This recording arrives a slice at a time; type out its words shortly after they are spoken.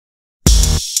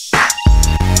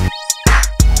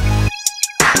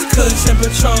Kush and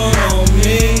Patron on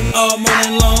me. All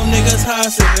morning long, niggas high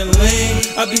sippin' lean.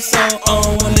 I be so on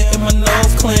when they in my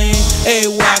nose clean.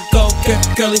 Everywhere I go,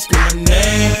 girlie scream my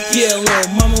name. Yeah,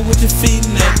 little mama, what you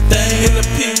feedin' that thing? And the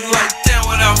people like that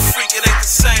without freak, it ain't the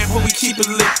same. But we keep it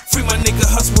lit. Free my nigga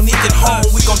hustle when he get home.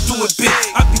 We gon' do it big.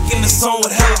 I be in the zone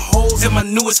with hella hoes in my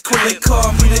newest crib. They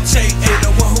call me the J.A., the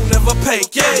one who never pay.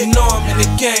 Yeah, you know I'm in the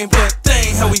game, but that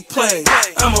ain't how we play.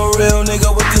 I'm a real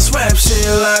nigga with this rap shit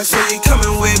like, so you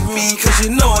coming with me, cause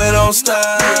you know it don't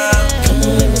stop. Come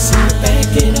on, let me see you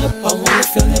back it up. I wanna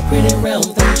feel that pretty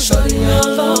round thing. Shorty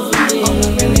all over me. All I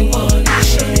really want is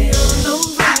shorty all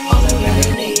over me. All I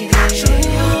really need is shorty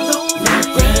all over me.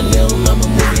 Now grind, little mama,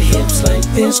 move your hips like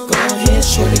this. Go ahead,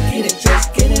 shorty, get it,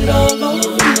 just get it all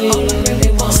over me. All I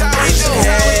really want is shorty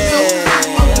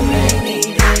all I really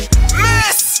need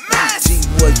is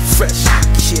D-Wood fresh,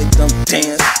 kid don't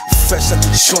dance. Fresh out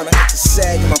the joint, I got the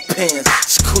sag in my pants.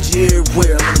 It's Coochie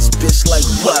everywhere, I'm in this bitch like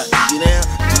what? You know?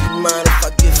 Do you mind if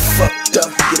I get fucked up?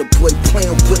 Get a boy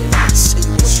playing with it, I'ma tell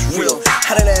you what's real.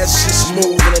 How that ass just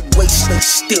move and that waist stay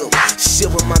still.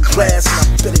 Shit with my glass and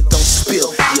I bet it don't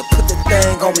spill. You put that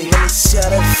thing on me, let me see how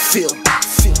that feel.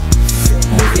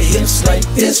 move your hips like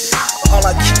this. All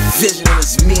I keep visioning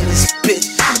is me and this bitch.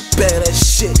 And a badass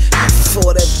shit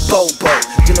before that bobo.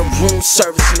 Then a room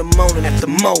service in the morning at the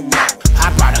Momo. I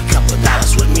brought a couple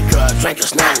dollars with me, girl, drink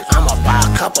is nothing. I'ma buy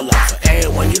a couple of for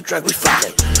everyone you drink, we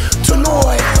fucking.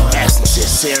 Tonight, asking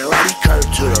sincerity, curve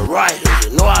to the right.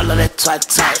 You know I love that tight.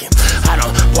 I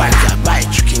don't work a bite,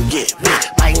 you can get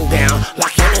bit. Biting down,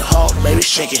 locking it hard, baby,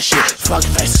 shaking shit. Fuck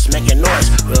faces, making noise.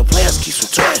 Real players keep some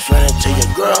toys, running to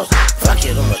your girls. Fuck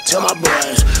it, I'ma tell my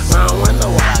boys. Round one know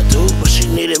what I do, but she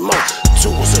needed more. 2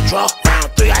 was a draw,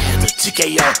 round 3 I had the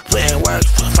TKO. Playing words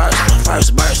for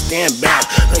first burst, then bounce.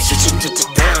 Make sure you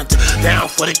down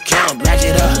for the count, back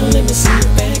it up. Let me see you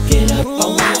back it up. I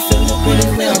wanna feel the pretty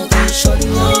round thing. Shorty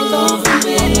all over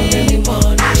me. All I really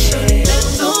want is shorty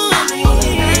all over me. All I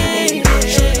really need is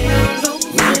shorty all over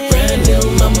me. Now brand new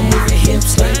mama, move your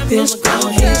hips like this. Go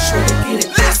ahead, shorty, get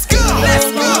it. Let's go. All I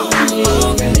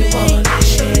really want is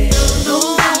shorty all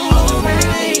over me. All I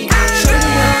really need is shorty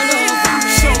all over me.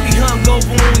 Shorty hung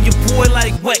over on your boy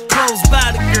like wet clothes.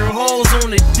 By the girl, holes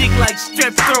on the dick like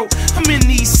strep throat. I'm in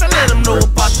the east, I let them know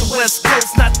about the west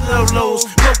coast, not the low lows,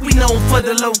 but we known for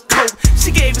the low coat. She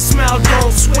gave a smile,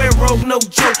 don't swear, rogue, no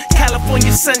joke.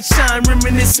 California sunshine,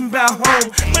 reminiscing about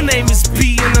home. My name is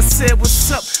B and I said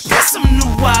what's up. Got some new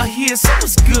out here, so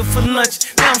it's good for lunch.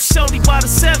 Now I'm shorty by the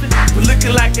 7, but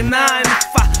looking like a 9.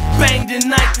 If I bang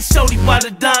tonight, the shorty by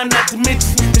the dime, not to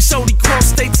mention the shorty cross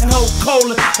states and hold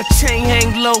cola. A chain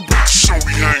hang low, but shorty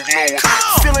hang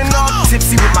low. Feeling all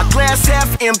tipsy with my glass half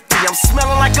empty. I'm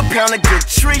smelling like a pound of good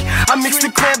tree. I mixed the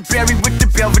cranberry with the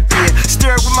Belvedere.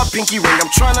 Stir it with my pinky ring.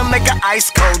 I'm trying to make an ice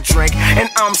cold drink. And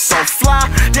I'm so fly.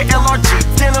 The LRG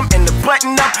denim and the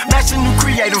button up. Matching new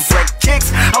creative red kicks.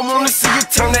 I wanna see you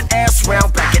turn that ass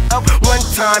round. Back it up one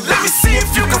time. Let me see if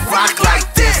you can rock like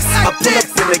this. I pull up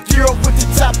in a girl with the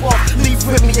top off. Leave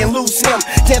with me and lose him.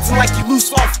 Dancing like you loose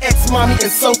off ex-mommy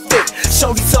and so thick.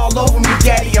 Shorty's all over me,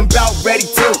 daddy. I'm about ready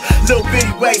to. Little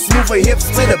bitty waist, move her hips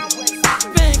to the.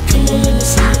 Come on, let me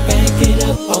see you back it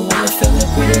up. I wanna feel